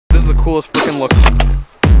the coolest freaking look.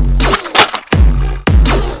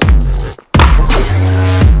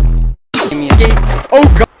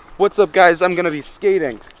 Oh god! What's up guys, I'm gonna be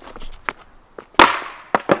skating.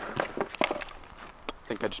 I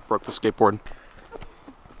think I just broke the skateboard.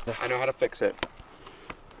 I know how to fix it.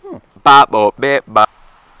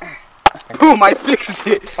 Boom, I fixed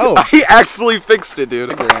it! Oh. I actually fixed it,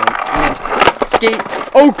 dude. And skate.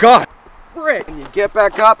 Oh god! Frick! And you get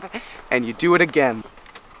back up and you do it again.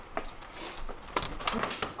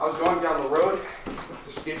 I was going down the road to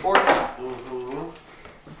skateboard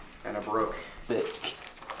and I broke it.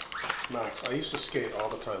 Max, I used to skate all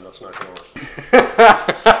the time. That's not gonna work.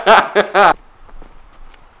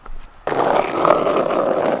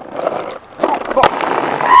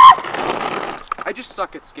 I just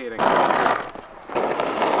suck at skating.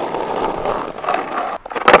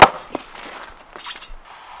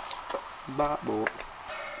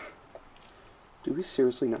 Do we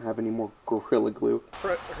seriously not have any more Gorilla Glue?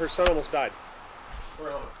 Her son almost died.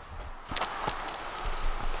 We're on.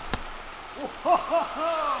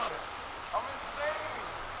 I'm insane!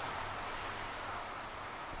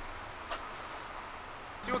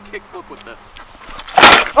 Do a kickflip with this.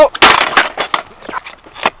 Oh!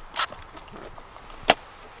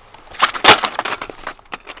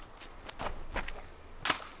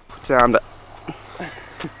 Time to...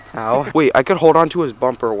 Ow. Wait, I could hold on to his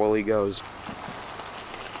bumper while he goes.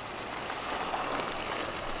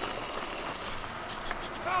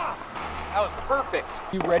 That was perfect.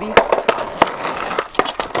 You ready?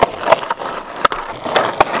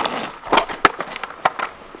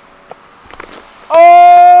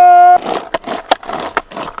 Oh!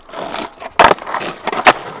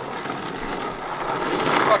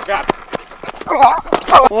 Oh god.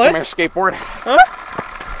 What? Come here, skateboard. Huh?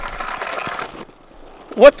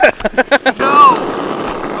 What the? No!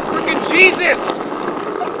 Freaking Jesus!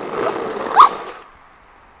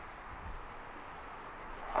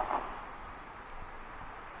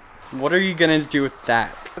 What are you gonna do with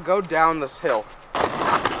that? Go down this hill.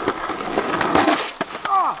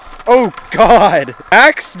 Oh god!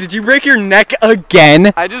 Max, did you break your neck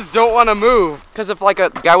again? I just don't want to move. Because if like a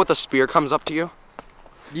guy with a spear comes up to you.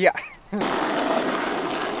 Yeah.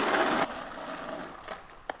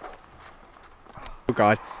 Oh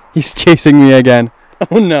god, he's chasing me again.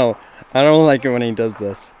 Oh no, I don't like it when he does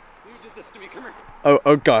this.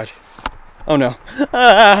 Oh god. Oh no.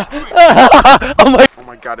 Oh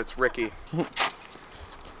my god, it's Ricky.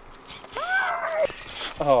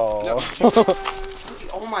 Oh. No.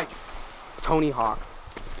 Oh my. Tony Hawk.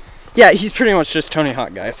 Yeah, he's pretty much just Tony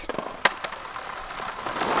Hawk, guys.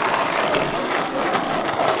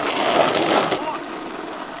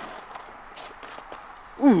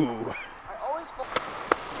 Ooh.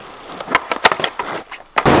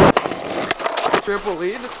 Triple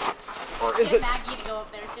lead? Or is it Maggie to go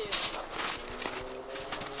up there too?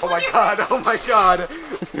 Oh my god, oh my god.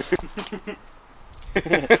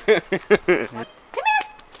 Come here!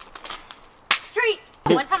 Street!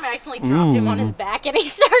 One time I accidentally dropped him on his back and he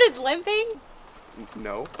started limping.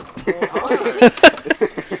 No.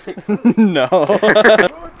 No. You're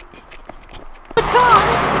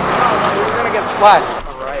gonna get splashed.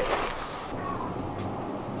 Alright.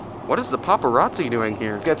 What is the paparazzi doing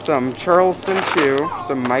here? Get some Charleston Chew,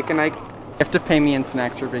 some Mike and Ike. You have to pay me in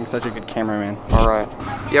snacks for being such a good cameraman. Alright.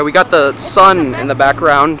 Yeah, we got the sun in the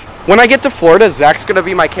background. When I get to Florida, Zach's gonna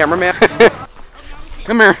be my cameraman.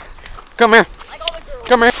 Come here. Come here.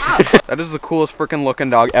 Come here. That is the coolest freaking looking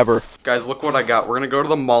dog ever. Guys, look what I got. We're gonna go to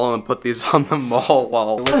the mall and put these on the mall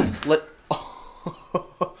wall.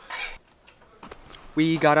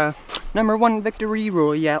 We got a #1 victory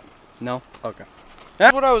royale. No? Okay.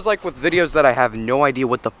 That's what I was like with videos that I have no idea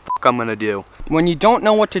what the fuck I'm gonna do. When you don't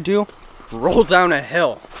know what to do, roll down a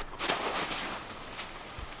hill.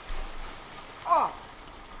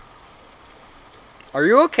 Are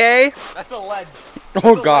you okay? That's a ledge.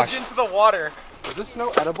 Oh gosh. Into the water. Is this no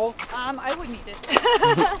edible? I wouldn't eat it.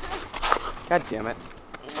 God damn it.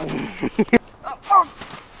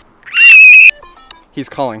 He's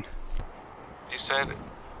calling. He said, It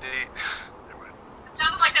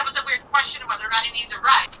sounded like that was a weird question whether or not he needs a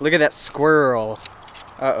ride. Look at that squirrel.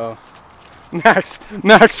 Uh-oh. Max,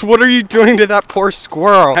 what are you doing to that poor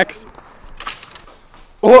squirrel? Max.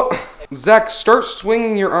 Oh, Zach, start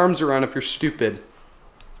swinging your arms around if you're stupid.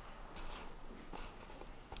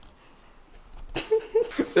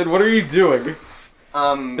 Then what are you doing?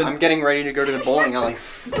 I'm getting ready to go to the bowling alley.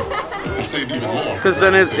 Because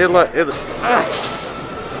then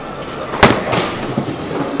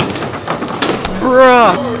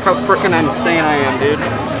Bruh! How frickin' insane I am, dude.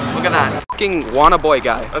 Look at that. Fucking wannabois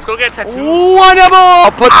guy. Let's go get a tattoo.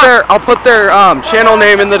 Wannabois! I'll put their channel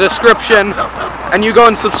name in the description, and you go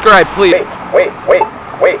and subscribe, please. Wait.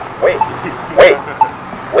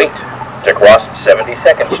 To cross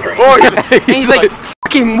 72nd Street. Oh, yeah. He's like,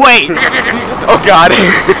 fucking wait! Oh god.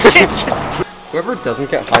 Shit. Whoever doesn't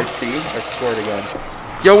get high C, I swear to god.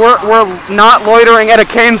 Yo, we're not loitering at a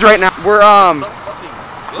Cane's right now. We're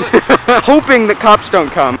hoping that cops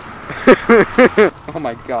don't come. Oh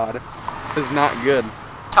my god. This is not good.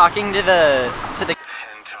 Talking to the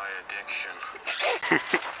Anti-addiction.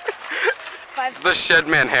 It's the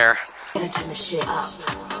Shedman hair. You gotta turn the shit up.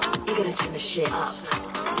 You gotta turn the shit up.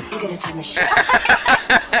 You gotta turn the shit up.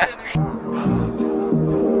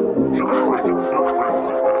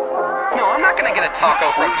 No, I'm not gonna get a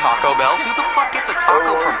taco from Taco Bell. Who the fuck gets a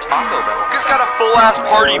taco from Taco Bell? This got a full ass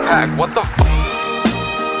party pack. What the fuck?